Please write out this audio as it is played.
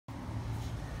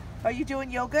Are you doing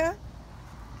yoga?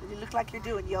 You look like you're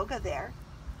doing yoga there.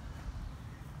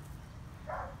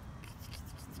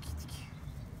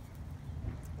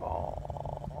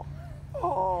 Oh.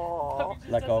 Oh.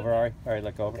 Let go over, Ari. All right,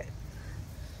 let go over. Okay.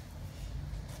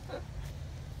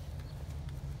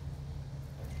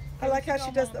 I like how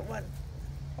she does that one.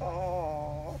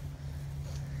 Oh.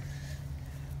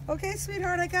 Okay,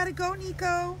 sweetheart, I gotta go,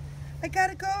 Nikko. I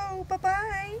gotta go.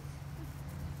 Bye-bye.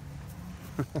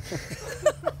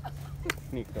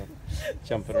 Nikko,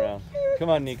 jumping around. Come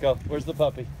on, Nikko. Where's the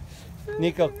puppy?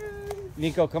 Nikko,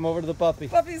 Nikko, come over to the puppy.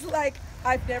 Puppy's like,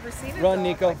 I've never seen a Run, dog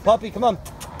Nikko. like Puppy, come on.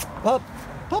 Pup,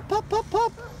 pup, pup, pup,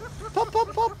 pup, pup,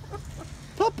 pup, pup,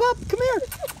 pup, pup. Come here.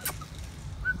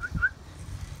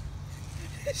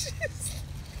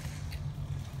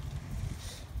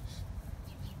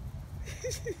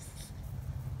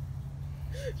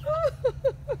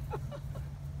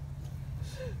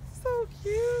 So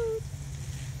cute.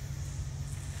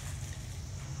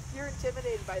 You're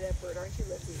intimidated by that bird, aren't you,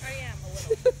 Lindsay? I am a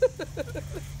little.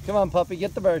 Come on, puppy,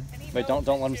 get the bird. Wait, don't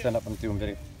let him stand up. I'm doing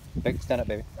video. Stand up,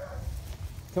 baby.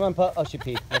 Come on, pup. Oh, she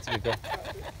peed. That's a good girl.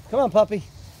 Come on, puppy.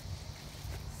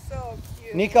 So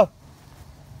cute. Nikko.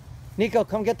 Nikko,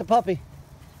 come get the puppy.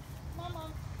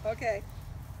 Mama. Okay.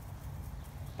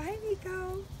 Bye,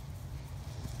 Nikko.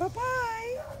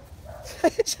 Bye-bye. I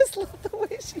just love the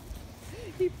way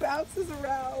he bounces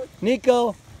around.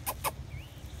 Nikko.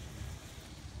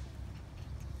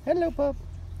 Hello, pup.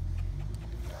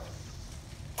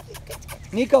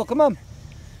 Nikko, come on.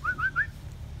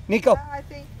 Nikko. I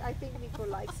think Nikko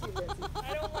likes you, Lindsay.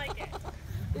 I don't like it.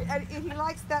 And he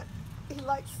likes that. He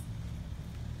likes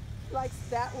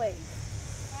that lane.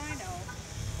 I know.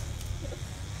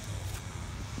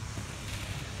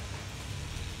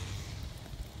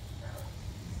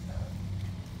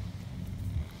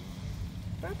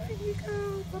 Bye-bye,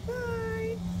 Nikko.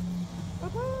 Bye-bye.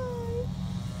 Bye-bye.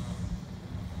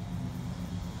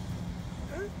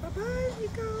 Bye-bye,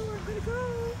 Nikko. I'm gonna go.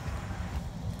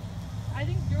 I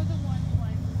think you're the one who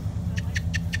likes.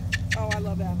 Oh, I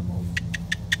love animals.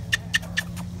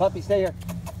 Puppy, stay here.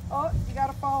 Oh, you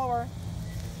gotta follow her.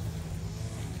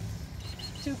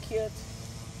 Too cute.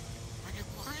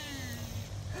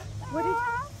 What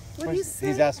did you say?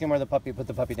 He's asking where the puppy. Put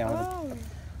the puppy down. Oh.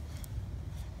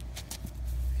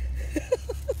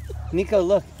 Nikko,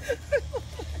 look.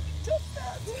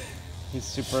 He's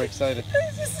super excited.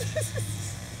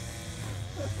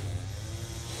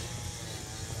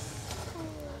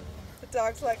 The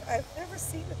dog's like, I've never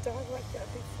seen a dog like that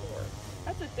before.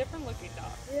 That's a different looking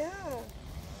dog. Yeah.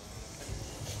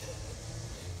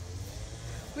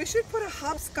 We should put a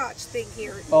hopscotch thing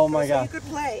here. Oh my so God. you could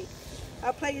play.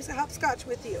 I'll play hopscotch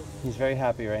with you. He's very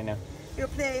happy right now. He'll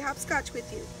play hopscotch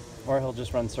with you. Or he'll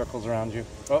just run circles around you.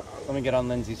 Oh, let me get on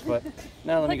Lindsay's foot.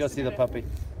 Now let me go see the puppy.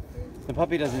 The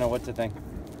puppy doesn't know what to think.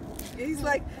 He's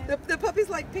like, the puppy's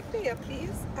like, pick me up,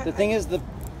 please. The thing is,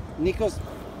 Nikko's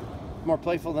more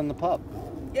playful than the pup.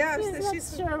 Yeah,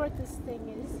 She's not sure what this thing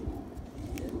is.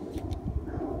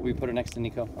 We put her next to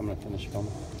Nikko. I'm gonna finish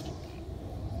filming.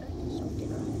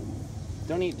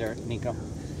 Don't eat dirt, Nikko.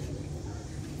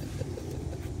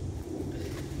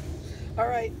 All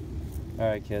right. All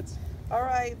right, kids. All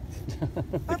right.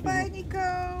 Bye-bye,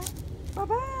 Nikko.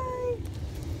 Bye-bye.